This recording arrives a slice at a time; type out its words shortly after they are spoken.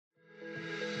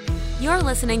You're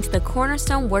listening to the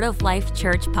Cornerstone Word of Life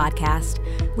Church podcast.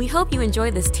 We hope you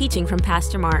enjoy this teaching from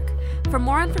Pastor Mark. For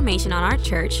more information on our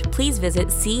church, please visit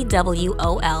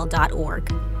cwol.org.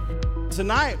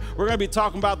 Tonight, we're going to be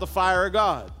talking about the fire of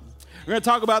God. We're going to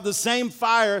talk about the same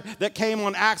fire that came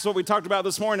on Acts, what we talked about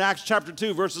this morning, Acts chapter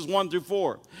 2, verses 1 through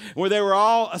 4, where they were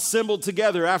all assembled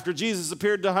together after Jesus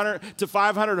appeared to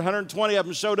 500, 120 of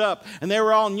them showed up, and they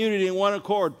were all in unity in one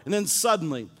accord. And then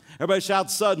suddenly, everybody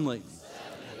shout suddenly.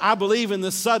 I believe in the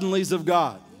suddenlies of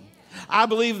God. I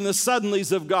believe in the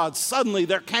suddenlies of God. Suddenly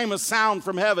there came a sound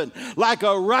from heaven like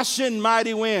a rushing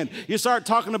mighty wind. You start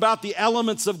talking about the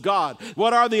elements of God.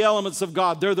 What are the elements of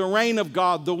God? They're the rain of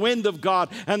God, the wind of God,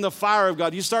 and the fire of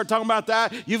God. You start talking about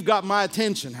that, you've got my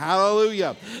attention.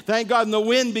 Hallelujah. Thank God. And the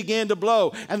wind began to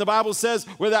blow. And the Bible says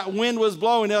where that wind was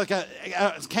blowing,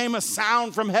 came a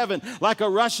sound from heaven like a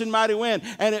rushing mighty wind.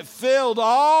 And it filled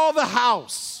all the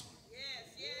house.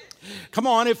 Come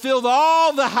on, it filled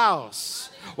all the house.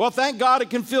 Well, thank God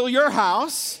it can fill your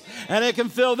house, and it can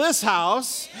fill this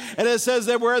house. And it says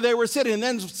that where they were sitting, and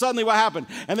then suddenly what happened?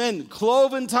 And then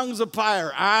cloven tongues of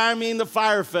fire. I mean, the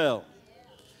fire fell.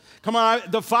 Come on,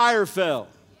 the fire fell.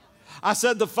 I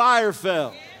said the fire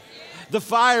fell. The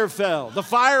fire fell. The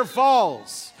fire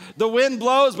falls. The wind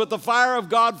blows, but the fire of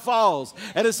God falls.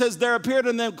 And it says, there appeared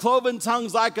in them cloven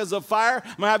tongues like as of fire.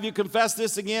 I'm going to have you confess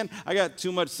this again. I got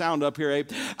too much sound up here,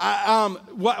 Abe.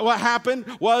 What happened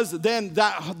was then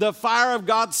that the fire of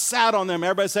God sat on them.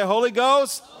 Everybody say, Holy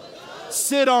Ghost,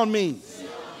 sit on me.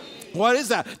 What is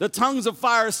that? The tongues of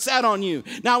fire sat on you.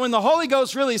 Now, when the Holy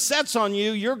Ghost really sets on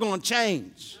you, you're going to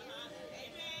change.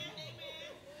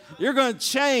 You're going to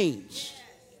change.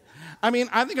 I mean,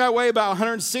 I think I weigh about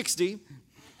 160.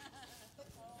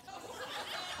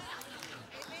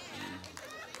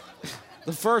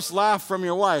 The first laugh from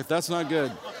your wife, that's not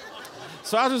good.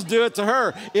 So I'll just do it to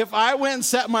her. If I went and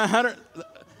set my 100...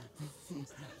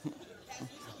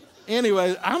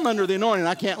 Anyway, I'm under the anointing,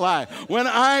 I can't lie. When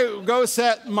I go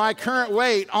set my current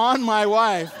weight on my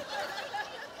wife,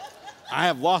 I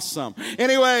have lost some.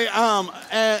 Anyway,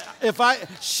 if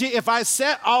I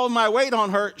set all of my weight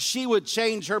on her, she would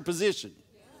change her position.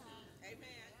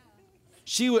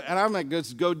 She would, and I'm not going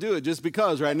to go do it just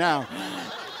because right now.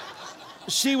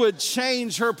 She would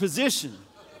change her position.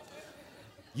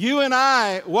 You and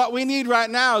I, what we need right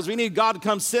now is we need God to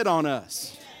come sit on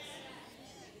us.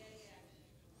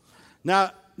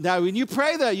 Now, when you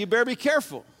pray that, you better be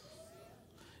careful.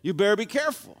 You better be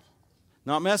careful.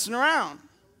 Not messing around.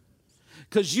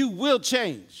 Because you will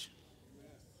change.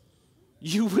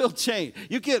 You will change.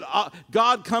 You get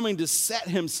God coming to set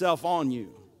himself on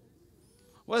you.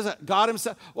 What is that? God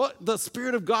himself. Well, the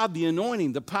Spirit of God, the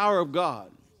anointing, the power of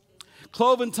God.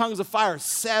 Cloven tongues of fire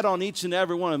sat on each and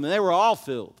every one of them. And they were all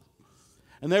filled.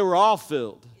 And they were all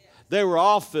filled. They were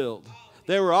all filled.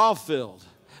 They were all filled.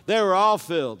 They were all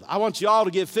filled. I want you all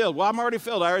to get filled. Well, I'm already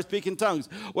filled. I already speak in tongues.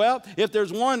 Well, if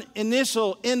there's one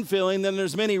initial infilling, then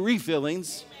there's many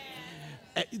refillings.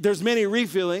 There's many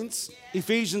refillings.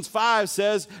 Ephesians 5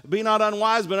 says, be not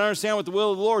unwise, but understand what the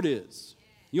will of the Lord is.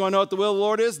 You want to know what the will of the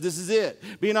Lord is? This is it.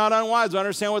 Be not unwise, but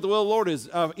understand what the will of the Lord is.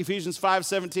 Ephesians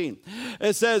 5:17.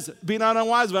 It says, be not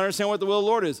unwise, but understand what the will of the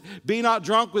Lord is. Be not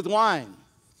drunk with wine.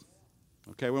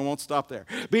 Okay, we won't stop there.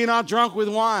 Be not drunk with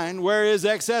wine, where is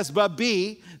excess, but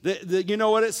be, you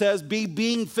know what it says, be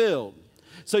being filled.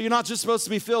 So you're not just supposed to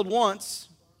be filled once.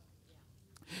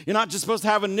 You're not just supposed to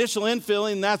have an initial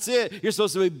infilling, and that's it. You're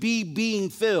supposed to be being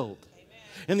filled.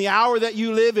 In the hour that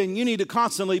you live in, you need to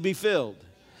constantly be filled.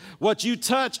 What you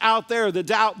touch out there, the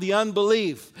doubt, the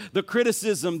unbelief, the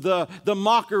criticism, the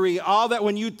mockery, all that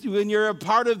when you're a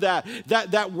part of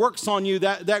that works on you,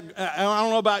 that I don't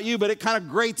know about you, but it kind of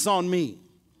grates on me.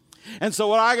 And so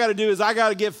what I got to do is I got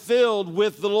to get filled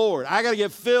with the Lord. I got to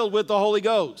get filled with the Holy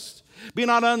Ghost. Be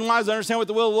not unwise, understand what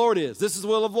the will of the Lord is. This is the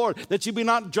will of the Lord, that you be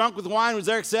not drunk with wine, with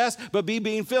their excess, but be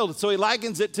being filled. So he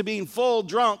likens it to being full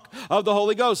drunk of the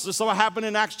Holy Ghost. This is what happened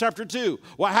in Acts chapter 2.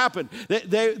 What happened?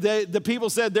 The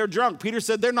people said they're drunk. Peter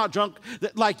said they're not drunk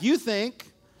like you think.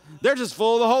 They're just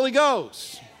full of the Holy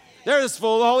Ghost. They're just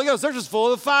full of the Holy Ghost. They're just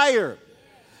full of the fire.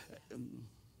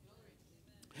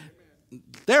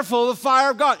 They're full of the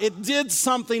fire of God. It did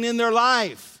something in their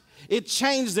life. It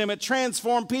changed them. It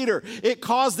transformed Peter. It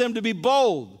caused them to be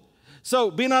bold.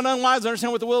 So be not unwise,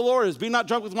 understand what the will of the Lord is. Be not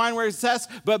drunk with wine where excess,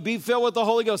 but be filled with the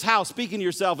Holy Ghost. How? Speaking to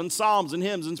yourself in psalms and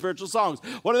hymns and spiritual songs.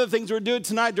 One of the things we're doing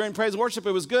tonight during praise and worship,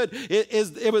 it was good.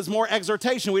 It was more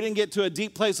exhortation. We didn't get to a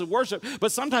deep place of worship,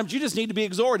 but sometimes you just need to be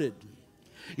exhorted.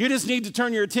 You just need to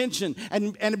turn your attention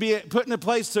and be put in a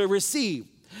place to receive.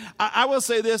 I will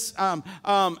say this, and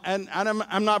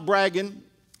I'm not bragging.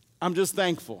 I'm just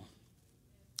thankful.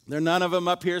 There are none of them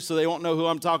up here, so they won't know who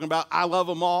I'm talking about. I love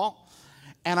them all,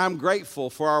 and I'm grateful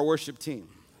for our worship team.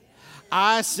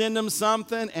 I send them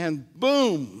something, and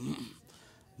boom,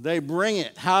 they bring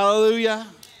it. Hallelujah.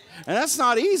 And that's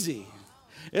not easy.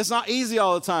 It's not easy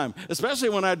all the time, especially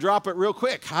when I drop it real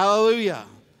quick. Hallelujah.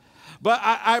 But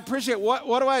I appreciate,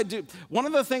 what do I do? One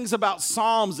of the things about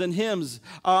psalms and hymns,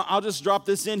 I'll just drop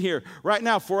this in here. Right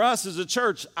now, for us as a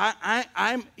church,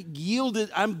 I'm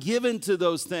given to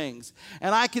those things.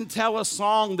 And I can tell a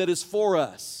song that is for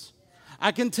us.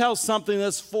 I can tell something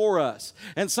that's for us.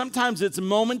 And sometimes it's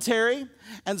momentary,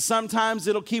 and sometimes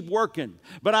it'll keep working.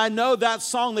 But I know that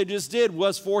song they just did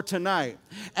was for tonight.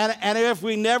 And if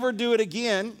we never do it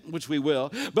again, which we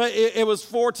will, but it was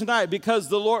for tonight, because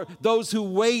the Lord, those who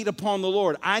wait upon the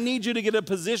Lord, I need you to get in a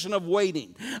position of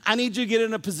waiting. I need you to get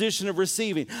in a position of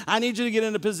receiving. I need you to get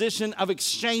in a position of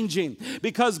exchanging,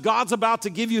 because God's about to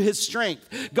give you his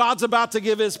strength. God's about to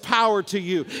give his power to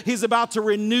you. He's about to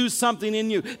renew something in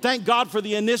you. Thank God for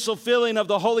the initial filling of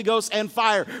the Holy Ghost and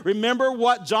fire. Remember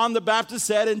what John the Baptist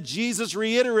said, and Jesus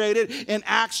reiterated in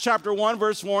Acts chapter 1,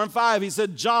 verse 4 and 5. He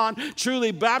said, John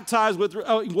truly baptized with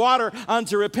water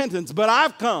unto repentance, but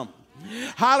I've come.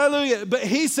 Hallelujah. But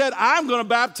he said, I'm going to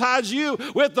baptize you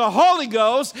with the Holy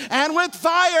Ghost and with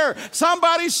fire.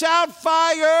 Somebody shout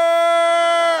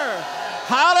fire.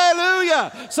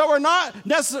 Hallelujah. So we're not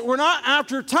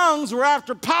after tongues, we're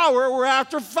after power, we're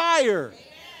after fire.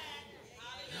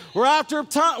 We're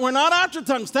not after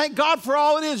tongues. Thank God for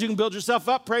all it is. You can build yourself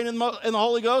up praying in the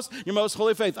Holy Ghost, your most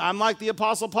holy faith. I'm like the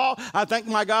Apostle Paul. I thank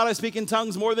my God I speak in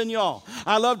tongues more than y'all.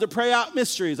 I love to pray out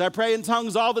mysteries. I pray in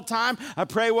tongues all the time. I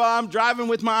pray while I'm driving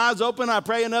with my eyes open. I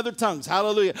pray in other tongues.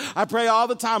 Hallelujah. I pray all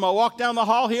the time. I walk down the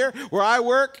hall here where I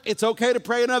work. It's okay to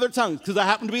pray in other tongues because I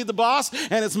happen to be the boss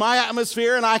and it's my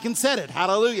atmosphere and I can set it.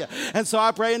 Hallelujah. And so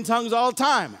I pray in tongues all the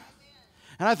time.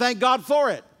 And I thank God for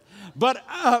it. But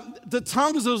the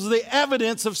tongues was the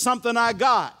evidence of something I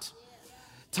got.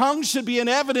 Tongues should be an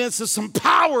evidence of some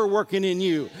power working in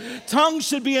you. Tongues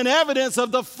should be an evidence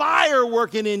of the fire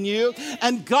working in you.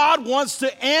 And God wants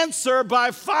to answer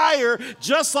by fire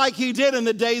just like he did in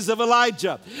the days of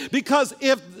Elijah. Because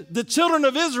if the children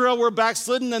of Israel were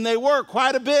backslidden, and they were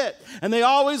quite a bit, and they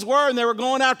always were, and they were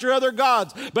going after other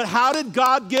gods. But how did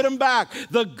God get them back?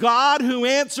 The God who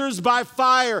answers by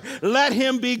fire, let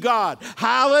him be God.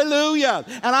 Hallelujah.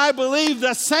 And I believe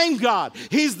the same God.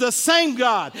 He's the same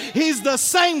God. He's the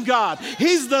same God.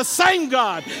 He's the same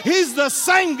God. He's the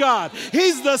same God.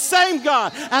 He's the same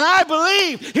God. And I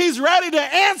believe he's ready to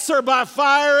answer by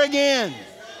fire again.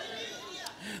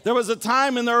 There was a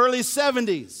time in the early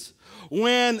 70s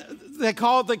when they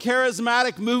called it the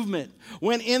charismatic movement,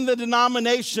 when in the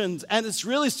denominations, and it's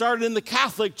really started in the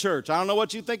Catholic Church. I don't know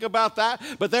what you think about that,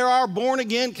 but there are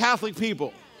born-again Catholic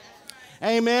people.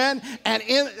 Amen.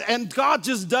 And God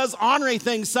just does ornery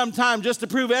things sometimes just to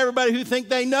prove everybody who think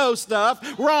they know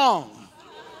stuff wrong.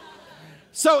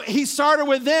 So he started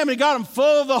with them and he got them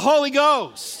full of the Holy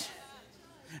Ghost.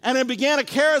 And it began a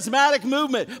charismatic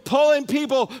movement, pulling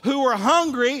people who were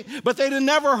hungry, but they'd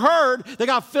never heard. They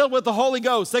got filled with the Holy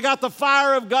Ghost. They got the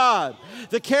fire of God.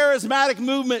 The charismatic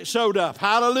movement showed up.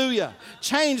 Hallelujah.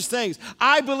 Changed things.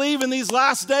 I believe in these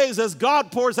last days, as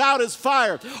God pours out his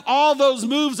fire, all those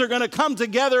moves are going to come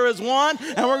together as one,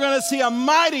 and we're going to see a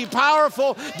mighty,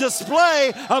 powerful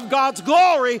display of God's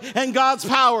glory and God's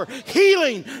power.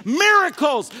 Healing,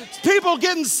 miracles, people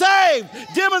getting saved,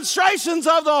 demonstrations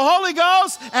of the Holy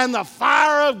Ghost, and the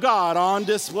fire of God on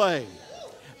display.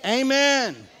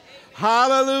 Amen.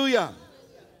 Hallelujah.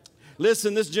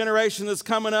 Listen, this generation that's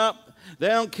coming up, they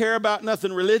don't care about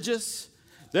nothing religious.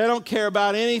 They don't care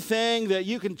about anything that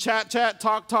you can chat,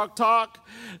 talk.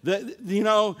 That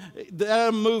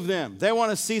that'll move them. They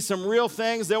want to see some real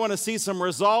things. They want to see some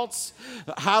results.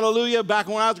 Hallelujah. Back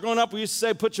when I was growing up, we used to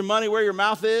say, put your money where your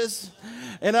mouth is.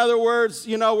 In other words,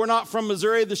 we're not from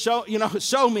Missouri. Show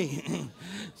me.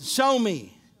 Show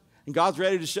me. And God's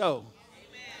ready to show.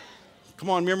 Come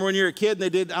on, remember when you were a kid and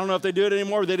they did, I don't know if they do it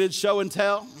anymore, but they did show and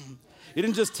tell. You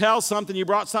didn't just tell something, you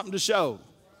brought something to show.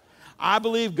 I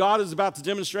believe God is about to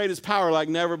demonstrate his power like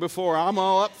never before. I'm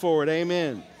all up for it.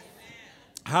 Amen.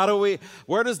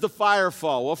 Where does the fire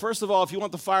fall? Well, first of all, if you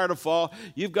want the fire to fall,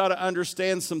 you've got to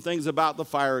understand some things about the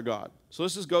fire of God. So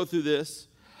let's just go through this.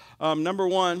 Number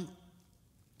one,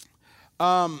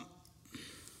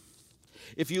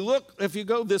 if you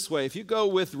go this way, if you go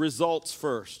with results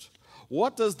first, why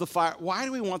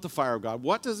do we want the fire of God?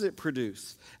 What does it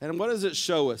produce? And what does it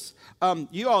show us?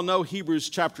 You all know Hebrews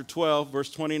chapter 12, verse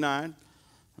 29.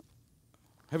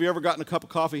 Have you ever gotten a cup of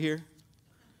coffee here?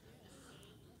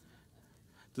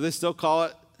 Do they still call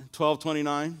it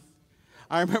 12:29?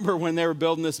 I remember when they were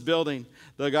building this building,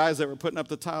 the guys that were putting up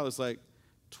the tile was like,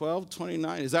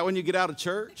 1229. Is that when you get out of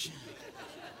church?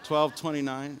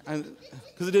 1229.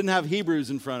 Because it didn't have Hebrews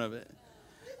in front of it.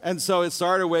 And so it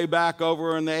started way back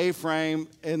over in the A-frame.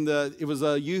 It was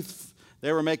a youth.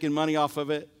 They were making money off of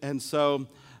it. And so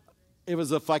it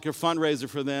was like a fundraiser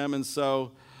for them. And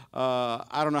so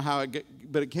I don't know how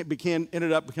but it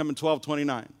ended up becoming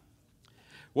 1229.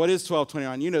 What is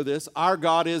 1229? You know this. Our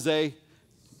God is a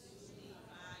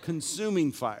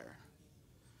consuming fire.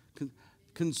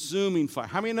 Consuming fire.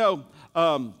 How many know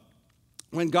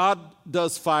when God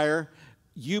does fire,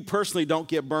 you personally don't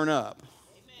get burned up?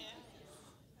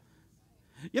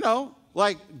 Amen. You know,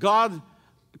 like God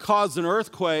caused an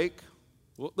earthquake.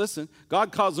 Well, listen,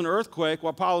 God caused an earthquake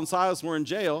while Paul and Silas were in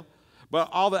jail, but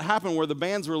all that happened were the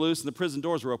bands were loose and the prison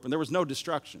doors were open. There was no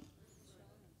destruction.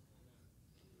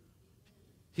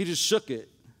 He just shook it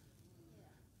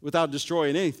without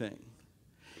destroying anything.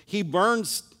 He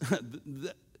burns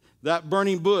that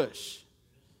burning bush,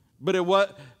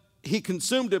 but he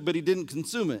consumed it, but he didn't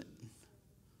consume it.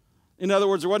 In other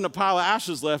words, there wasn't a pile of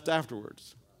ashes left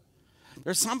afterwards.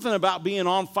 There's something about being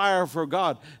on fire for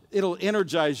God. It'll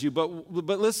energize you,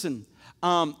 but listen,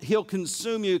 he'll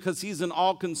consume you because he's an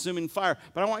all-consuming fire.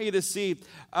 But I want you to see,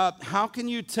 how can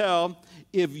you tell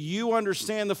if you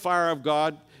understand the fire of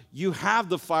God, you have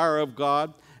the fire of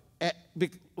God?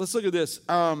 Let's look at this.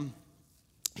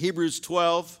 Hebrews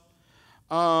 12.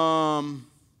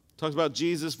 Talks about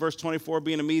Jesus, verse 24,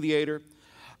 being a mediator.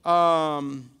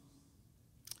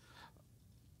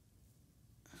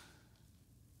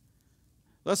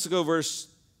 Let's go verse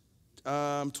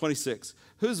 26.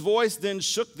 Whose voice then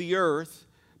shook the earth,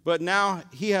 but now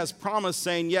he has promised,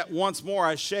 saying, yet once more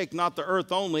I shake not the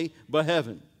earth only, but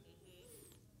heaven.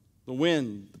 The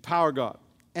wind, the power of God.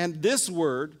 And this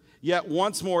word, yet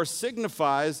once more,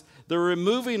 signifies the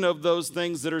removing of those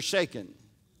things that are shaken.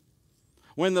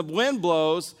 When the wind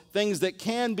blows, things that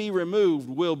can be removed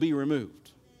will be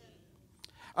removed.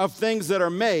 Of things that are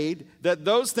made, that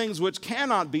those things which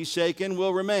cannot be shaken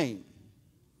will remain.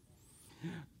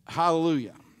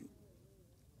 Hallelujah.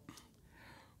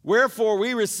 Wherefore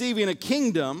we receiving a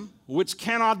kingdom which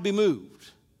cannot be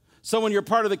moved. So when you're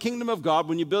part of the kingdom of God,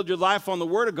 when you build your life on the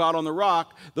word of God, on the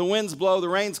rock, the winds blow, the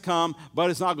rains come, but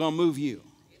it's not going to move you.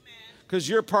 Because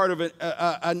you're part of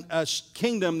a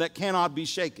kingdom that cannot be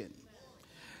shaken.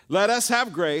 Let us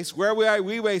have grace where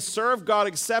we may serve God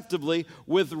acceptably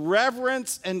with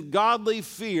reverence and godly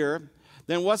fear.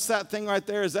 Then what's that thing right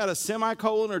there? Is that a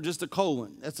semicolon or just a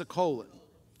colon? That's a colon.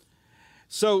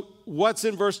 So what's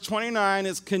in verse 29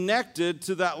 is connected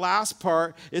to that last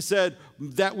part. It said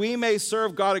that we may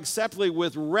serve God acceptably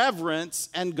with reverence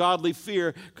and godly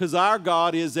fear, because our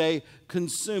God is a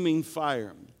consuming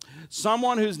fire.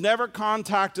 Someone who's never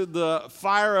contacted the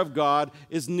fire of God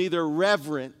is neither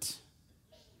reverent.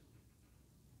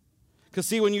 Because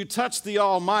see, when you touch the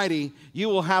Almighty, you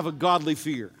will have a godly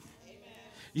fear. Amen.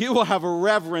 You will have a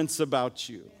reverence about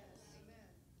you.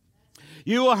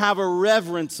 You will have a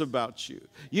reverence about you.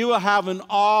 You will have an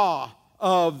awe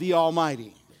of the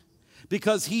Almighty.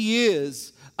 Because he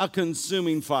is a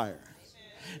consuming fire.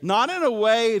 Amen. Not in a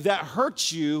way that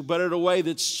hurts you, but in a way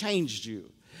that's changed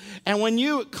you. And when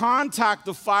you contact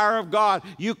the fire of God,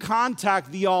 you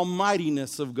contact the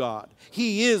almightiness of God.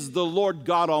 He is the Lord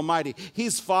God Almighty.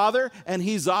 He's Father and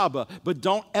he's Abba. But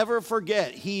don't ever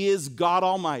forget, he is God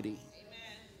Almighty.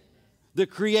 Amen. The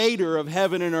creator of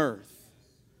heaven and earth.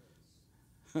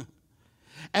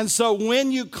 And so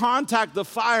when you contact the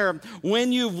fire,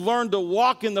 when you've learned to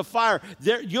walk in the fire,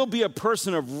 you'll be a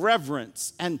person of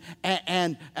reverence and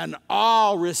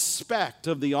awe, respect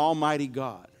of the Almighty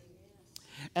God.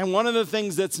 And one of the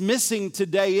things that's missing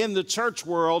today in the church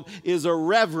world is a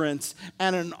reverence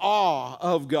and an awe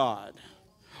of God.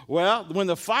 Well, when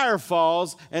the fire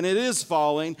falls, and it is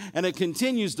falling, and it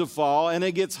continues to fall, and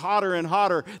it gets hotter and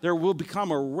hotter, there will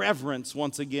become a reverence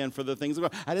once again for the things of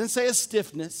God. I didn't say a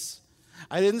stiffness.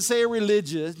 I didn't say a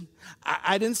religion.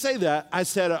 I didn't say that. I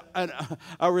said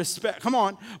a respect. Come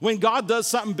on. When God does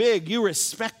something big, you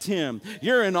respect him.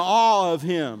 You're in awe of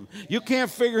him. You can't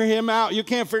figure him out. You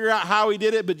can't figure out how he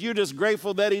did it, but you're just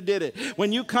grateful that he did it.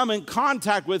 When you come in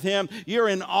contact with him, you're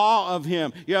in awe of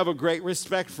him. You have a great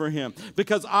respect for him.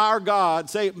 Because our God,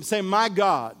 say my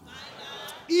God,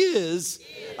 is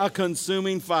a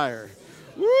consuming fire.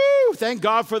 Woo! Thank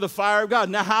God for the fire of God.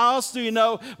 Now, how else do you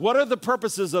know? What are the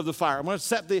purposes of the fire? I'm going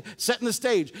to setting the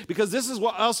stage, because this is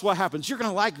what else what happens. You're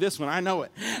going to like this one. I know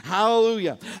it.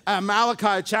 Hallelujah.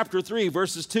 Malachi chapter 3,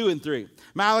 verses 2 and 3.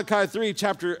 Malachi 3,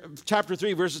 chapter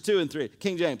 3, verses 2 and 3.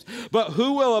 King James. But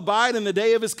who will abide in the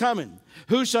day of his coming?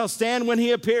 Who shall stand when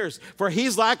he appears? For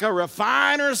he's like a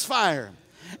refiner's fire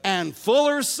and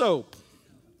fuller's soap.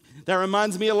 That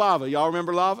reminds me of lava. Y'all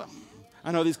remember lava?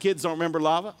 I know these kids don't remember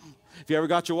lava. If you ever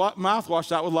got your mouth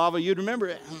washed out with lava, you'd remember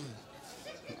it.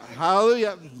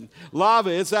 Hallelujah.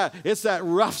 Lava, it's that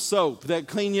rough soap that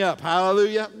clean you up.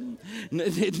 Hallelujah.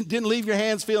 It didn't leave your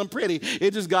hands feeling pretty.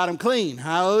 It just got them clean.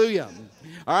 Hallelujah.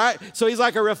 All right. So he's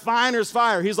like a refiner's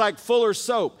fire. He's like fuller's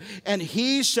soap. And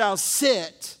he shall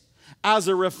sit as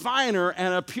a refiner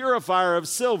and a purifier of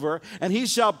silver, and he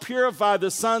shall purify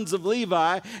the sons of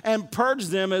Levi and purge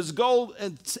them as gold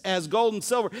and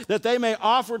silver, that they may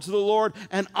offer to the Lord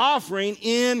an offering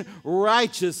in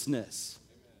righteousness.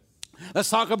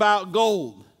 Let's talk about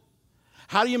gold.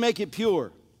 How do you make it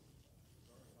pure?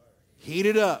 Heat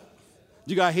it up.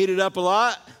 You got to heat it up a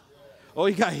lot? Oh,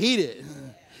 you got to heat it.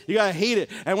 You got to heat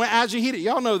it. And as you heat it,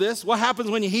 y'all know this. What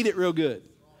happens when you heat it real good?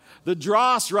 The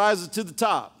dross rises to the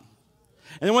top.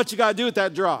 And then what you got to do with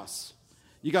that dross?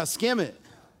 You got to skim it.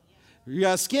 You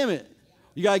got to skim it.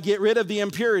 You got to get rid of the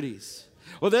impurities.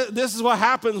 Well, this is what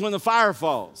happens when the fire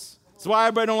falls. That's why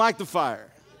everybody don't like the fire.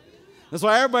 That's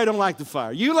why everybody don't like the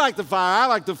fire. You like the fire, I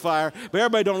like the fire, but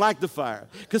everybody don't like the fire.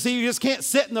 Because see, you just can't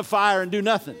sit in the fire and do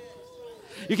nothing.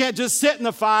 You can't just sit in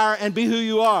the fire and be who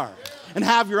you are and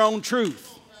have your own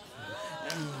truth.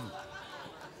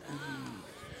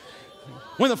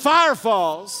 When the fire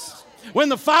falls,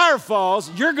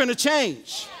 you're going to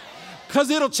change. Because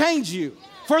it'll change you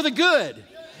for the good.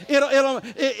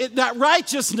 That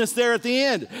righteousness there at the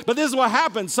end. But this is what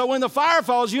happens. So when the fire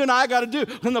falls, you and I got to do.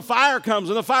 When the fire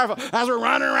comes, as we're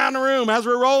running around the room, as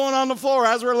we're rolling on the floor,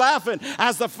 as we're laughing,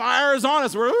 as the fire is on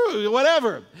us,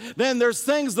 whatever. Then there's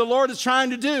things the Lord is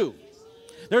trying to do.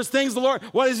 There's things the Lord,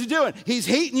 what is he doing? He's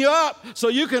heating you up so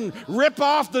you can rip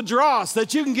off the dross,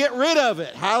 that you can get rid of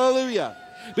it. Hallelujah.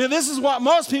 But this is what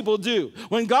most people do.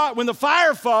 When the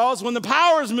fire falls, when the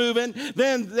power is moving,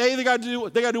 then they got to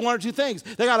do one or two things.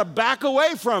 They got to back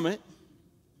away from it,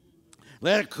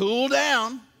 let it cool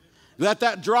down, let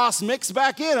that dross mix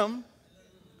back in them,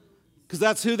 because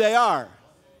that's who they are.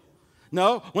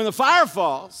 No, when the fire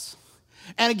falls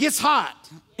and it gets hot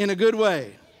in a good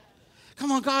way.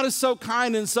 Come on, God is so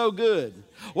kind and so good.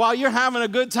 While you're having a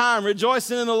good time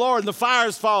rejoicing in the Lord and the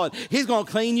fire's falling, he's going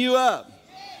to clean you up.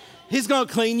 He's going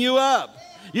to clean you up.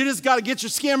 You just got to get your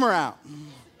skimmer out.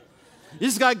 You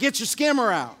just got to get your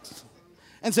skimmer out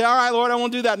and say, all right, Lord, I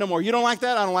won't do that no more. You don't like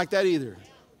that? I don't like that either.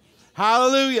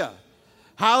 Hallelujah.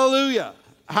 Hallelujah.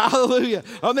 Hallelujah.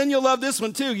 Oh, then you'll love this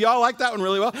one too. Y'all like that one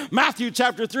really well. Matthew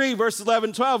chapter 3, verses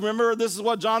 11 and 12. Remember, this is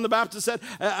what John the Baptist said.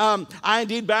 I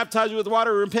indeed baptize you with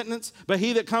water of repentance, but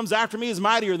he that comes after me is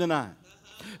mightier than I,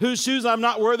 whose shoes I'm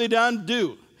not worthy to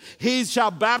undo. He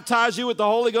shall baptize you with the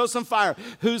Holy Ghost and fire,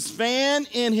 whose fan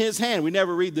in his hand. We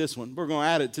never read this one. We're going to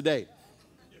add it today.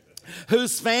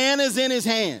 Whose fan is in his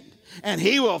hand, and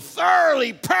he will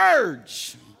thoroughly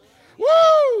purge.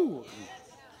 Woo!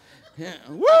 Yeah,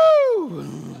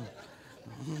 woo!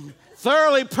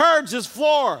 Thoroughly purge his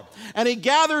floor, and he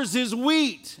gathers his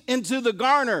wheat into the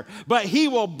garner, but he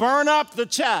will burn up the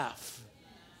chaff.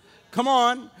 Come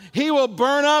on. He will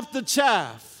burn up the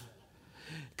chaff.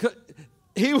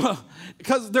 He will,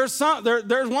 because there's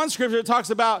one scripture that talks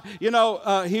about, he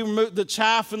removed the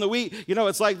chaff and the wheat.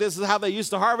 It's like this is how they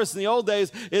used to harvest in the old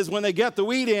days, is when they get the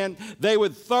wheat in, they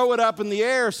would throw it up in the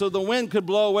air so the wind could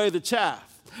blow away the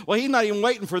chaff. Well, he's not even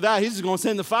waiting for that. He's just going to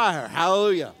send the fire.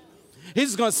 Hallelujah. He's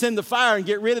just going to send the fire and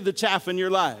get rid of the chaff in your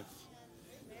life.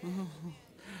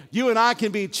 You and I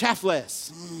can be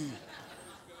chaffless.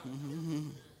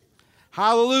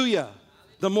 Hallelujah.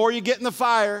 The more you get in the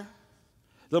fire,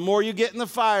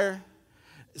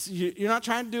 you're not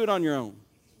trying to do it on your own.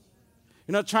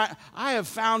 You're not trying. I have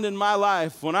found in my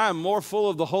life, when I am more full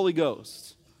of the Holy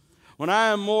Ghost, when I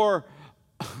am more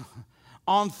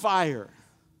on fire.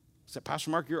 I said, Pastor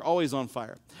Mark, you're always on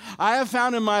fire. I have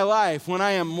found in my life, when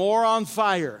I am more on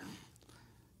fire,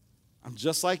 I'm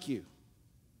just like you.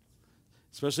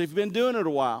 Especially if you've been doing it a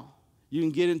while, you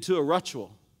can get into a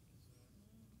ritual.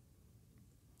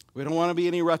 We don't want to be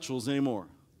any rituals anymore.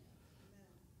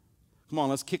 Come on,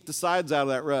 let's kick the sides out of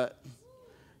that rut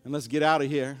and let's get out of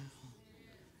here.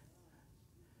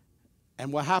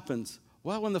 And what happens?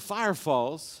 Well, when the fire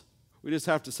falls, we just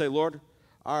have to say, Lord,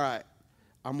 all right,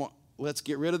 let's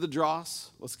get rid of the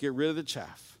dross. Let's get rid of the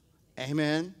chaff.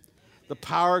 Amen. The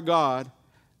power of God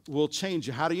will change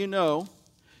you. How do you know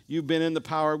you've been in the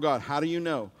power of God? How do you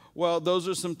know? Well, those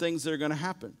are some things that are going to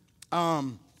happen.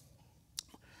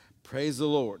 Praise the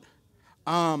Lord.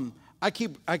 I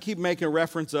keep making a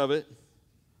reference of it.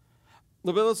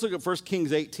 But let's look at 1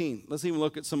 Kings 18. Let's even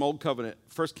look at some Old Covenant.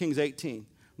 1 Kings 18. I'm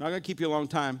not going to keep you a long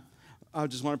time. I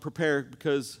just want to prepare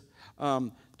because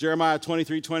Jeremiah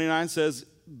 23:29 says,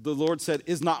 the Lord said,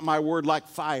 is not my word like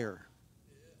fire?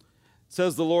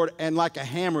 Says the Lord, and like a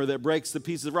hammer that breaks the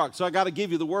pieces of rock. So I got to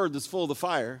give you the word that's full of the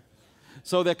fire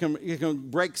so that you can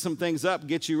break some things up,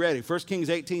 get you ready. 1 Kings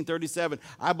 18:37.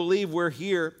 I believe we're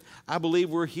here. I believe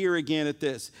we're here again at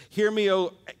this. Hear me, 1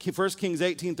 Kings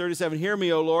 18:37. Hear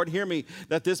me, O Lord. Hear me,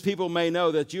 that this people may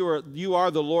know that you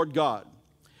are the Lord God,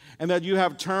 and that you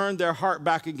have turned their heart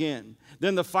back again.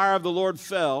 Then the fire of the Lord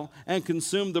fell and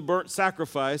consumed the burnt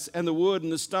sacrifice and the wood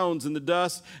and the stones and the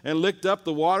dust and licked up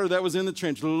the water that was in the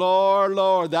trench. Lord,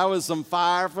 Lord, that was some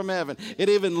fire from heaven. It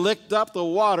even licked up the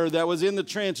water that was in the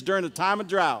trench during the time of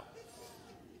drought.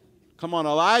 Come on,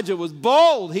 Elijah was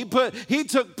bold. He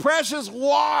took precious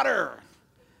water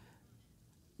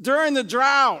during the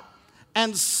drought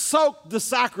and soaked the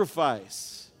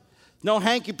sacrifice. No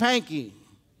hanky-panky.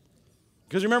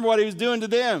 Because remember what he was doing to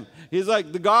them. He's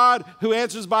like the God who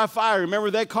answers by fire.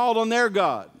 Remember, they called on their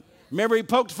God. Remember, he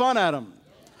poked fun at them.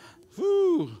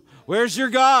 Whew, where's your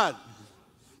God?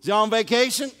 Is he on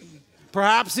vacation?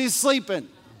 Perhaps he's sleeping.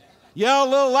 Yell a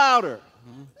little louder.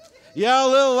 Yell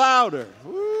a little louder.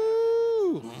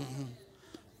 Woo.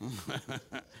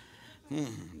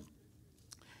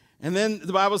 And then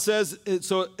the Bible says,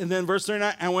 and then verse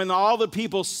 39, and when all the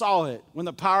people saw it, when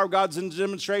the power of God's in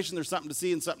demonstration, there's something to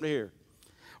see and something to hear.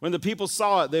 When the people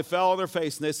saw it, they fell on their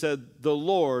face and they said, the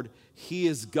Lord, he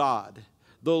is God.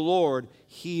 The Lord,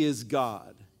 he is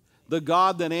God. The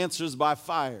God that answers by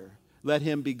fire, let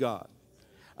him be God.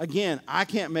 Again, I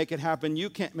can't make it happen.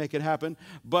 You can't make it happen.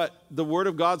 But the word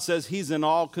of God says he's an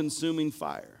all-consuming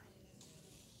fire.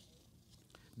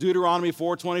 Deuteronomy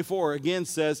 4:24 again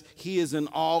says he is an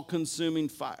all-consuming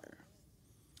fire.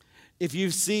 If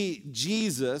you see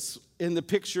Jesus in the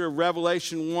picture of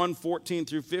Revelation 1:14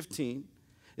 through 15,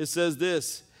 it says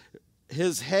this,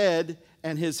 his head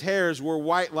and his hairs were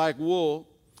white like wool,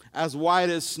 as white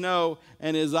as snow,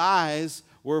 and his eyes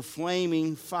were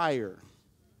flaming fire.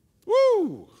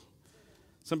 Woo!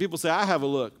 Some people say, I have a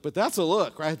look, but that's a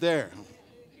look right there.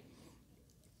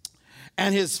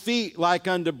 And his feet like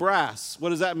unto brass. What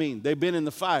does that mean? They've been in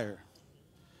the fire.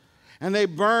 And they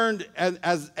burned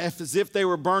as if they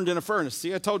were burned in a furnace.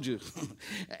 See, I told you.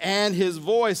 And his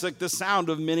voice like the sound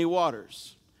of many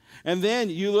waters. And then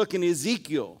you look in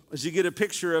Ezekiel as you get a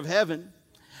picture of heaven,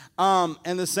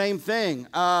 and the same thing.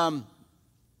 We'll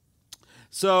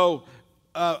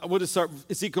just start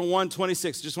Ezekiel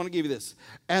 1:26. Just want to give you this.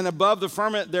 And above the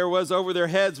firmament there was over their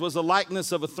heads was a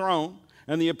likeness of a throne,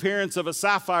 and the appearance of a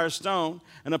sapphire stone.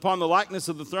 And upon the likeness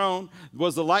of the throne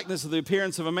was the likeness of the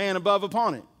appearance of a man above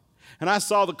upon it. And I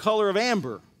saw the color of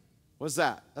amber. What's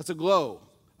that? That's a glow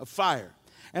of fire.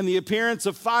 And the appearance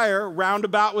of fire round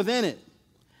about within it.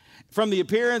 From the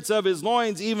appearance of his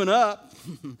loins even up,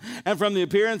 and from the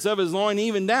appearance of his loin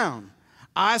even down.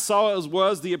 I saw it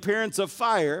was the appearance of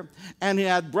fire, and it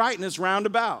had brightness round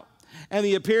about. And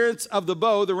the appearance of the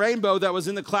bow, the rainbow that was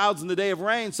in the clouds in the day of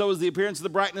rain, so was the appearance of the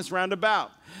brightness round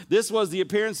about. This was the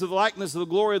appearance of the likeness of the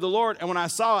glory of the Lord. And when I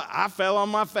saw it, I fell on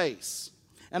my face.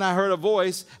 And I heard a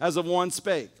voice as of one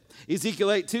spake. Ezekiel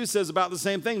 8:2 says about the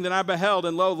same thing. Then I beheld,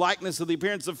 and lo, likeness of the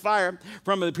appearance of fire,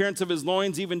 from the appearance of his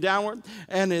loins even downward,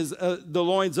 and the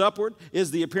loins upward is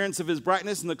the appearance of his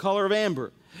brightness and the color of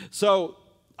amber. So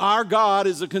our God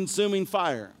is a consuming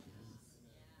fire.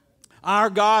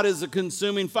 Our God is a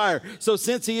consuming fire. So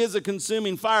since he is a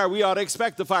consuming fire, we ought to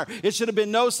expect the fire. It should have been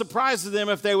no surprise to them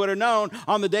if they would have known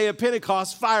on the day of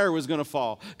Pentecost fire was going to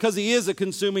fall, because he is a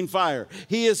consuming fire.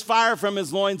 He is fire from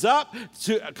his loins up.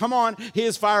 He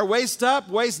is fire waist up,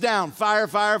 waist down. Fire,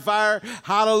 fire, fire.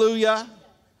 Hallelujah.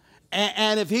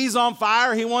 And if he's on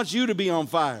fire, he wants you to be on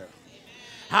fire.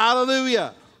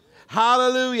 Hallelujah.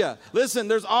 Hallelujah. Listen,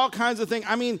 there's all kinds of things.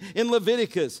 I mean, in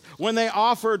Leviticus, when they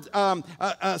offered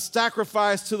a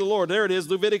sacrifice to the Lord, there it is,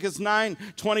 Leviticus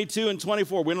 9:22 and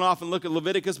 24. We don't often look at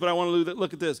Leviticus, but I want to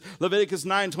look at this. Leviticus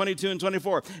 9:22 and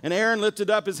 24. And Aaron lifted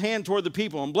up his hand toward the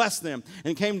people and blessed them,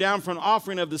 and came down for an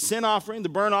offering of the sin offering, the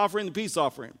burnt offering, the peace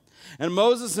offering. And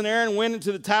Moses and Aaron went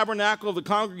into the tabernacle of the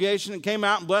congregation and came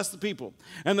out and blessed the people.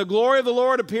 And the glory of the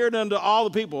Lord appeared unto all the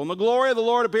people. And the glory of the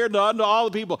Lord appeared unto all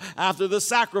the people after the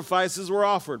sacrifices were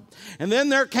offered. And then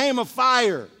there came a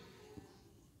fire.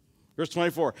 Verse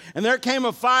 24. And there came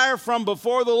a fire from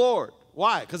before the Lord.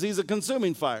 Why? Because he's a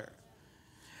consuming fire.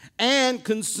 And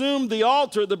consumed the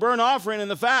altar, the burnt offering, and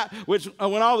the fat, which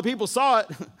when all the people saw it,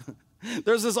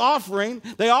 there's this offering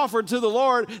they offered to the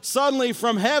Lord. Suddenly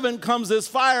from heaven comes this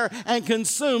fire and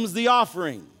consumes the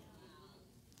offering.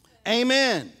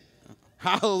 Amen.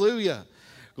 Hallelujah.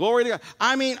 Glory to God.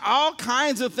 I mean, all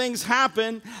kinds of things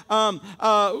happen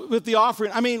with the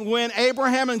offering. I mean, when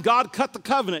Abraham and God cut the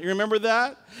covenant, you remember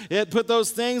that? It put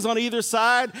those things on either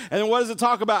side. And then what does it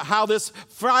talk about? How this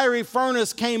fiery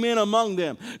furnace came in among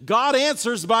them. God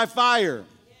answers by fire.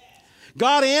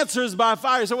 God answers by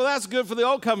fire. So, well, that's good for the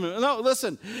old covenant. No,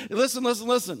 listen.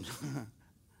 Listen.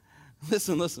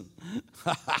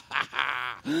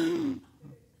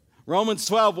 Romans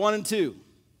 12, 1 and 2.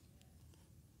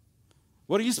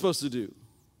 What are you supposed to do?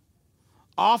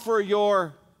 Offer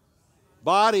your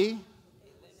body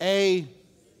I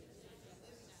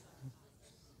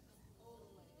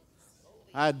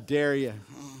dare you.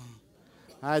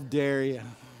 I dare you.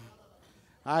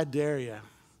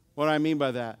 What do I mean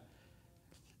by that?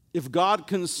 If God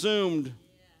consumed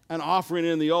an offering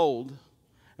in the old,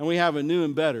 and we have a new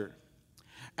and better,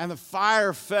 and the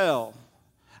fire fell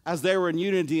as they were in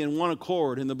unity and one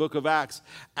accord in the book of Acts,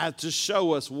 to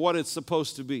show us what it's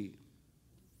supposed to be.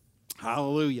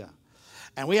 Hallelujah.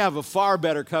 And we have a far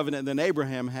better covenant than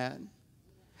Abraham had.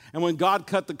 And when God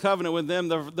cut the covenant with them,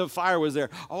 the fire was there.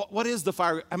 Oh, what is the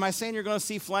fire? Am I saying you're going to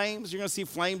see flames? You're going to see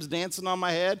flames dancing on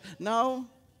my head? No.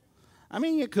 I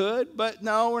mean, you could, but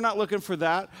no, we're not looking for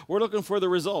that. We're looking for the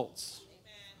results.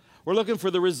 Amen. We're looking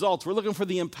for the results. We're looking for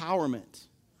the empowerment.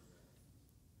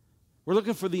 We're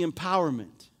looking for the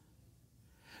empowerment.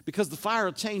 Because the fire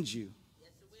will change you. Yes,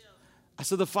 it will. I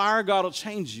said the fire of God will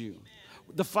change you.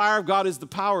 Amen. The fire of God is the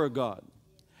power of God.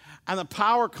 And the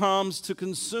power comes to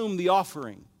consume the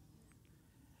offering.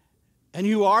 And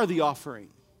you are the offering.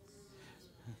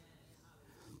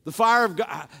 The fire of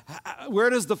God, where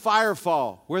does the fire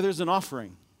fall? Where there's an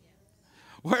offering.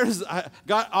 Where does, I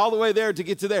got all the way there to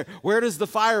get to there. Where does the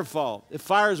fire fall? The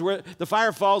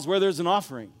fire falls where there's an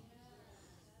offering.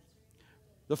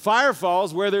 The fire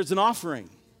falls where there's an offering.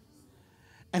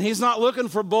 And he's not looking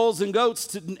for bulls and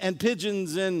goats and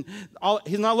pigeons and all.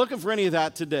 He's not looking for any of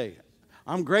that today.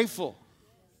 I'm grateful.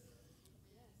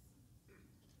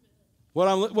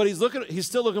 What he's looking, he's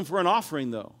still looking for an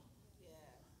offering though.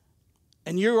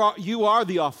 And you are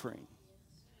the offering.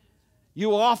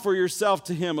 You offer yourself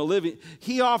to him, a living.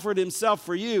 He offered himself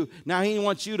for you. Now he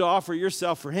wants you to offer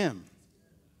yourself for him.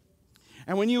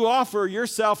 And when you offer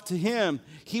yourself to him,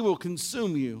 he will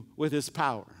consume you with his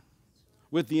power,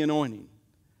 with the anointing.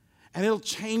 And it'll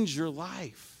change your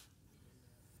life.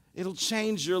 It'll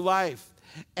change your life.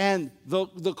 And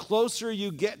the closer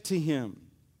you get to him,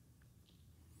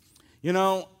 you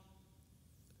know,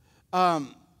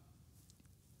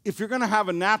 if you're going to have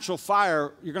a natural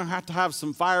fire, you're going to have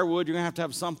some firewood. You're going to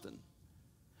have something.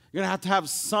 You're going to have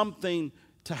something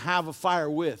to have a fire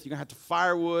with. You're going to have to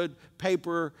firewood,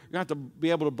 paper. You're going to have to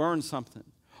be able to burn something.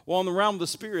 Well, in the realm of the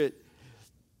Spirit,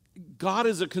 God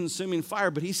is a consuming fire,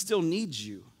 but he still needs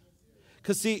you.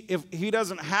 Because see, if he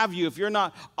doesn't have you, if you're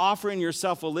not offering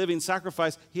yourself a living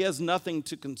sacrifice, he has nothing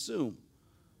to consume.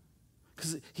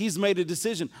 Because he's made a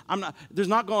decision. There's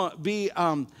not going to be,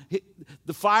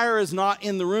 the fire is not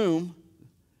in the room.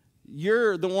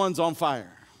 You're the ones on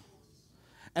fire.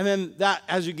 And then that,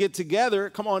 as you get together,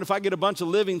 come on, if I get a bunch of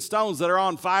living stones that are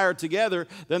on fire together,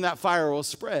 then that fire will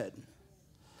spread.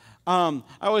 I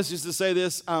always used to say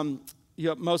this,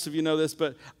 most of you know this,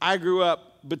 but I grew up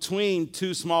between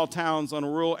two small towns on a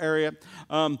rural area.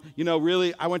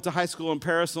 Really, I went to high school in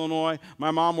Paris, Illinois.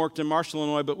 My mom worked in Marshall,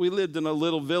 Illinois, but we lived in a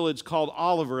little village called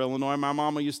Oliver, Illinois. My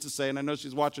mama used to say, and I know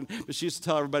she's watching, but she used to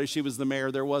tell everybody she was the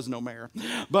mayor. There was no mayor.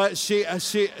 But she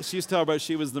used to tell everybody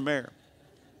she was the mayor.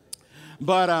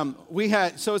 But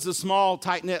so it's a small,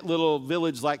 tight-knit little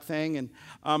village-like thing, and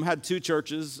had two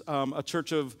churches, a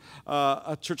Church of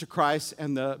Christ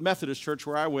and the Methodist Church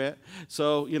where I went.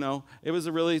 So, it was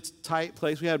a really tight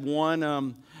place. We had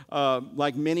one,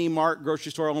 like mini mart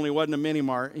grocery store, only wasn't a mini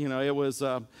mart. It was,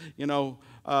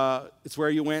 it's where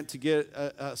you went to get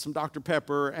some Dr.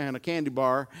 Pepper and a candy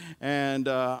bar and,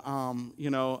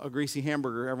 a greasy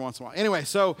hamburger every once in a while. Anyway,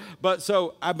 but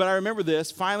I remember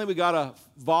this. Finally, we got a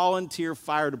volunteer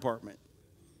fire department.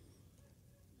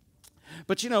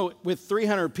 But, with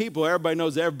 300 people, everybody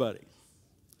knows everybody.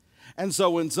 And so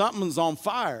when something's on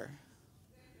fire,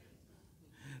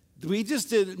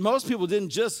 most people didn't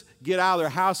just get out of their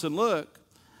house and look.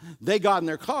 They got in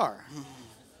their car.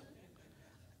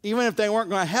 Even if they weren't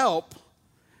going to help,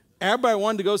 everybody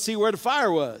wanted to go see where the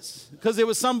fire was because it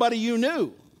was somebody you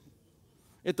knew.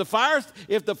 If the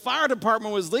fire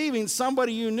department was leaving,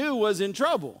 somebody you knew was in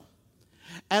trouble.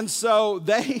 And so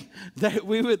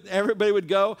everybody would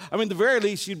go. I mean, at the very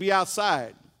least, you'd be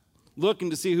outside looking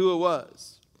to see who it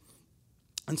was.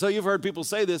 And so you've heard people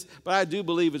say this, but I do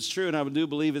believe it's true, and I do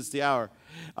believe it's the hour.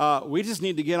 We just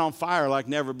need to get on fire like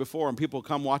never before, and people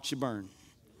come watch you burn.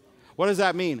 What does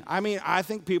that mean? I mean, I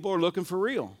think people are looking for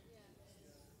real.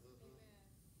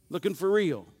 Looking for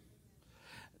real.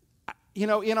 You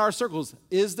know, in our circles,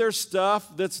 is there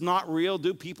stuff that's not real?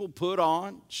 Do people put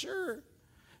on? Sure.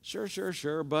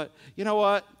 But you know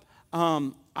what?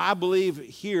 I believe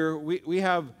here we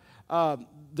have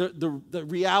the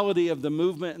reality of the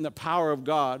movement and the power of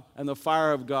God and the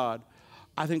fire of God,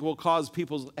 I think will cause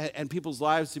people's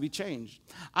lives to be changed.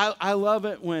 I love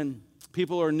it when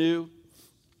people are new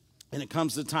and it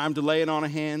comes to time to lay it on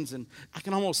of hands, and I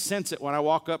can almost sense it when I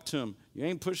walk up to them. You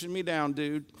ain't pushing me down,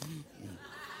 dude.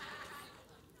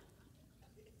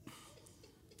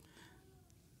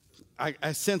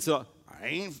 I sense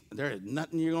there's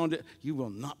nothing you're going to do. You will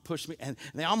not push me. And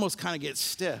they almost kind of get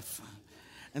stiff.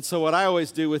 And so what I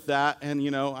always do with that, and,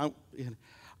 you know,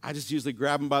 I just usually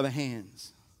grab them by the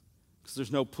hands because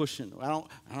there's no pushing.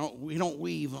 We don't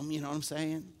weave them, you know what I'm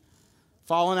saying?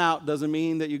 Falling out doesn't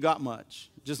mean that you got much.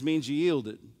 It just means you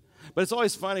yielded. But it's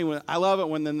always funny I love it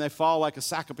when then they fall like a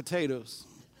sack of potatoes.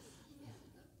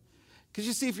 Because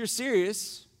you see, if you're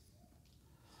serious,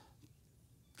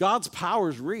 God's power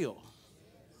is real.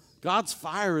 God's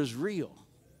fire is real.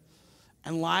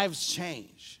 And lives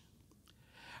change.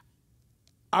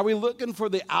 Are we looking for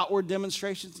the outward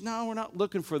demonstrations? No, we're not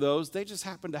looking for those. They just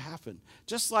happen to happen.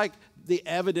 Just like the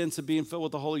evidence of being filled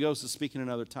with the Holy Ghost is speaking in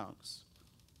other tongues.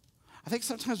 I think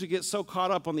sometimes we get so caught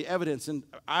up on the evidence, and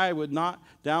I would not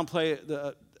downplay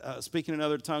the speaking in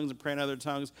other tongues and praying in other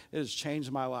tongues. It has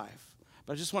changed my life.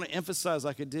 But I just want to emphasize,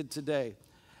 like I did today,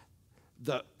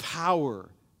 the power,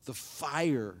 the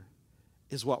fire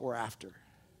is what we're after.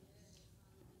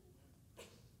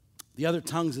 The other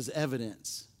tongues is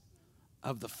evidence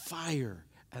of the fire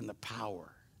and the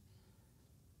power.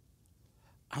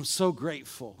 I'm so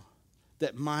grateful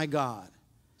that my God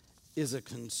is a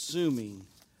consuming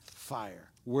fire.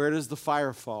 Where does the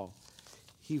fire fall?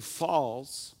 He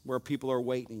falls where people are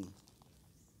waiting.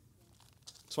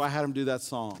 So I had him do that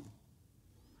song.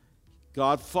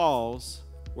 God falls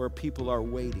where people are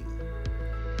waiting.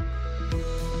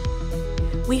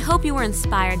 We hope you were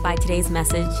inspired by today's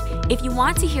message. If you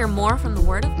want to hear more from the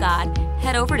Word of God,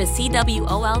 head over to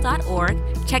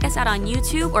cwol.org, check us out on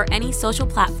YouTube or any social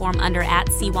platform under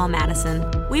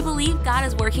 @CWallMadison. We believe God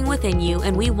is working within you,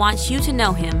 and we want you to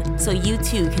know Him so you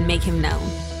too can make Him known.